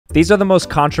These are the most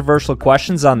controversial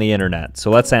questions on the internet, so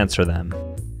let's answer them.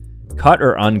 Cut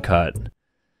or uncut?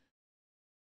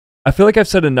 I feel like I've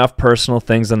said enough personal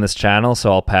things on this channel,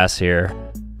 so I'll pass here.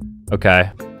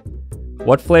 Okay.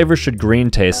 What flavor should green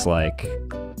taste like?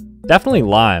 Definitely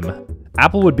lime.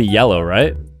 Apple would be yellow,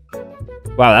 right?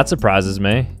 Wow, that surprises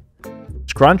me.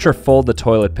 Scrunch or fold the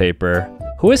toilet paper?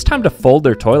 Who has time to fold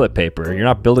their toilet paper? You're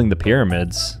not building the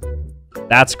pyramids.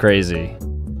 That's crazy.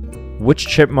 Which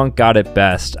chipmunk got it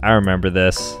best? I remember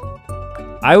this.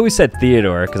 I always said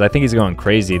Theodore, because I think he's going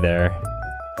crazy there.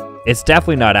 It's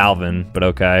definitely not Alvin, but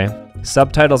okay.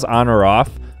 Subtitles on or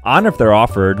off? On if they're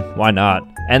offered, why not?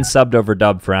 And subbed over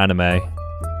dubbed for anime.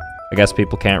 I guess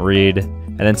people can't read.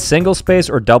 And then single space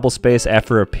or double space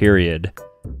after a period.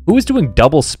 Who is doing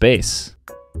double space?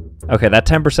 Okay, that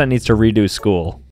 10% needs to redo school.